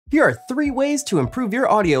Here are 3 ways to improve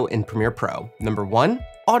your audio in Premiere Pro. Number 1,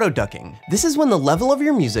 auto ducking. This is when the level of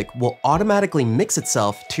your music will automatically mix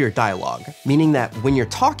itself to your dialogue, meaning that when you're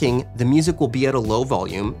talking, the music will be at a low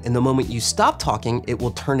volume, and the moment you stop talking, it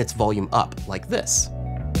will turn its volume up, like this.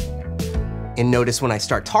 And notice when I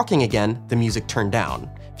start talking again, the music turned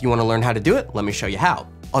down. If you want to learn how to do it, let me show you how.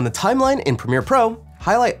 On the timeline in Premiere Pro,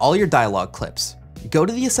 highlight all your dialogue clips. Go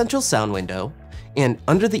to the Essential Sound window, and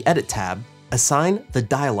under the Edit tab, assign the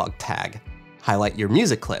dialogue tag. Highlight your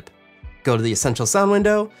music clip. Go to the Essential Sound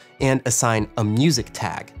window and assign a music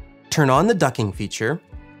tag. Turn on the ducking feature,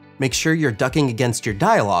 make sure you're ducking against your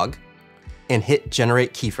dialogue, and hit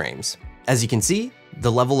Generate Keyframes. As you can see,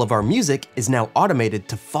 the level of our music is now automated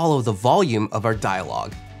to follow the volume of our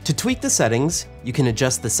dialogue. To tweak the settings, you can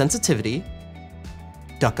adjust the sensitivity,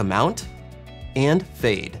 duck amount, and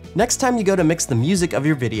fade. Next time you go to mix the music of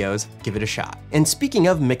your videos, give it a shot. And speaking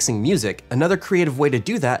of mixing music, another creative way to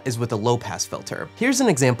do that is with a low pass filter. Here's an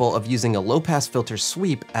example of using a low pass filter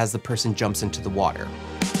sweep as the person jumps into the water.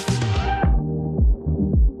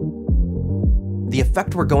 The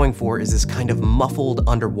effect we're going for is this kind of muffled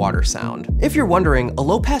underwater sound. If you're wondering, a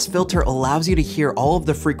low pass filter allows you to hear all of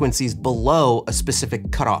the frequencies below a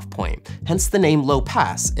specific cutoff point. Hence the name low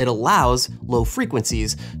pass. It allows low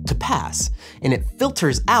frequencies to pass, and it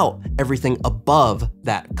filters out everything above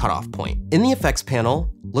that cutoff point. In the effects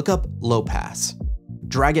panel, look up low pass.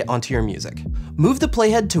 Drag it onto your music. Move the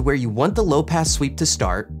playhead to where you want the low pass sweep to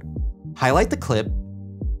start, highlight the clip,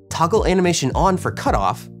 toggle animation on for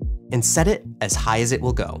cutoff, and set it as high as it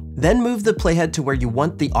will go. Then move the playhead to where you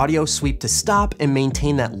want the audio sweep to stop and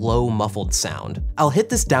maintain that low muffled sound. I'll hit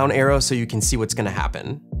this down arrow so you can see what's gonna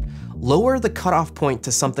happen. Lower the cutoff point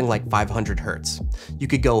to something like 500 Hertz. You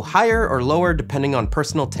could go higher or lower depending on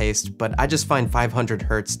personal taste, but I just find 500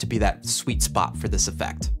 Hertz to be that sweet spot for this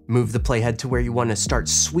effect. Move the playhead to where you want to start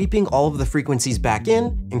sweeping all of the frequencies back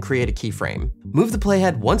in and create a keyframe. Move the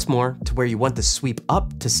playhead once more to where you want the sweep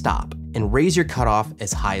up to stop, and raise your cutoff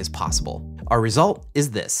as high as possible. Our result is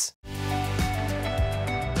this.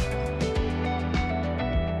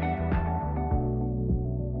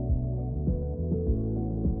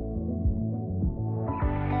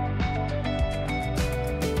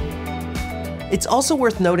 It's also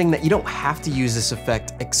worth noting that you don't have to use this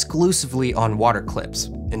effect exclusively on water clips.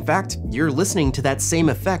 In fact, you're listening to that same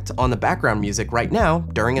effect on the background music right now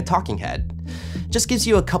during a talking head. Just gives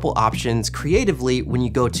you a couple options creatively when you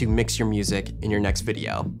go to mix your music in your next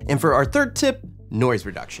video. And for our third tip, noise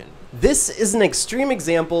reduction. This is an extreme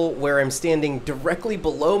example where I'm standing directly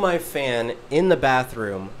below my fan in the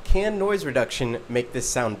bathroom. Can noise reduction make this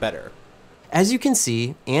sound better? As you can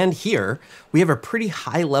see and hear, we have a pretty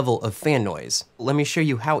high level of fan noise. Let me show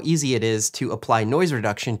you how easy it is to apply noise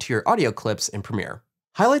reduction to your audio clips in Premiere.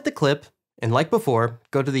 Highlight the clip, and like before,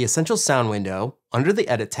 go to the Essential Sound window, under the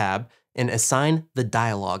Edit tab, and assign the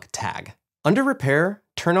dialogue tag. Under Repair,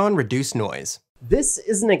 turn on Reduce Noise. This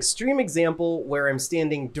is an extreme example where I'm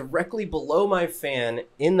standing directly below my fan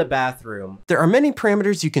in the bathroom. There are many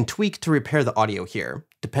parameters you can tweak to repair the audio here.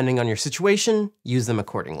 Depending on your situation, use them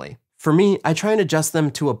accordingly. For me, I try and adjust them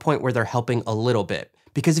to a point where they're helping a little bit,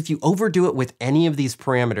 because if you overdo it with any of these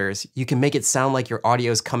parameters, you can make it sound like your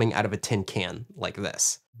audio is coming out of a tin can, like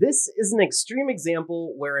this. This is an extreme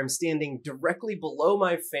example where I'm standing directly below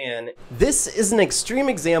my fan. This is an extreme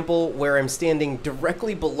example where I'm standing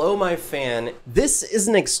directly below my fan. This is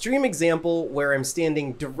an extreme example where I'm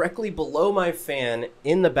standing directly below my fan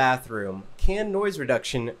in the bathroom. Can noise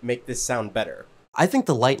reduction make this sound better? I think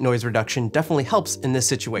the light noise reduction definitely helps in this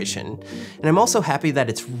situation, and I'm also happy that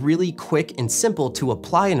it's really quick and simple to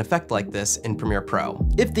apply an effect like this in Premiere Pro.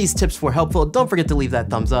 If these tips were helpful, don't forget to leave that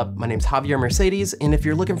thumbs up. My name's Javier Mercedes, and if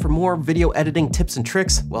you're looking for more video editing tips and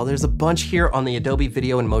tricks, well, there's a bunch here on the Adobe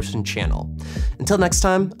Video and Motion channel. Until next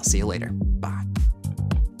time, I'll see you later. Bye.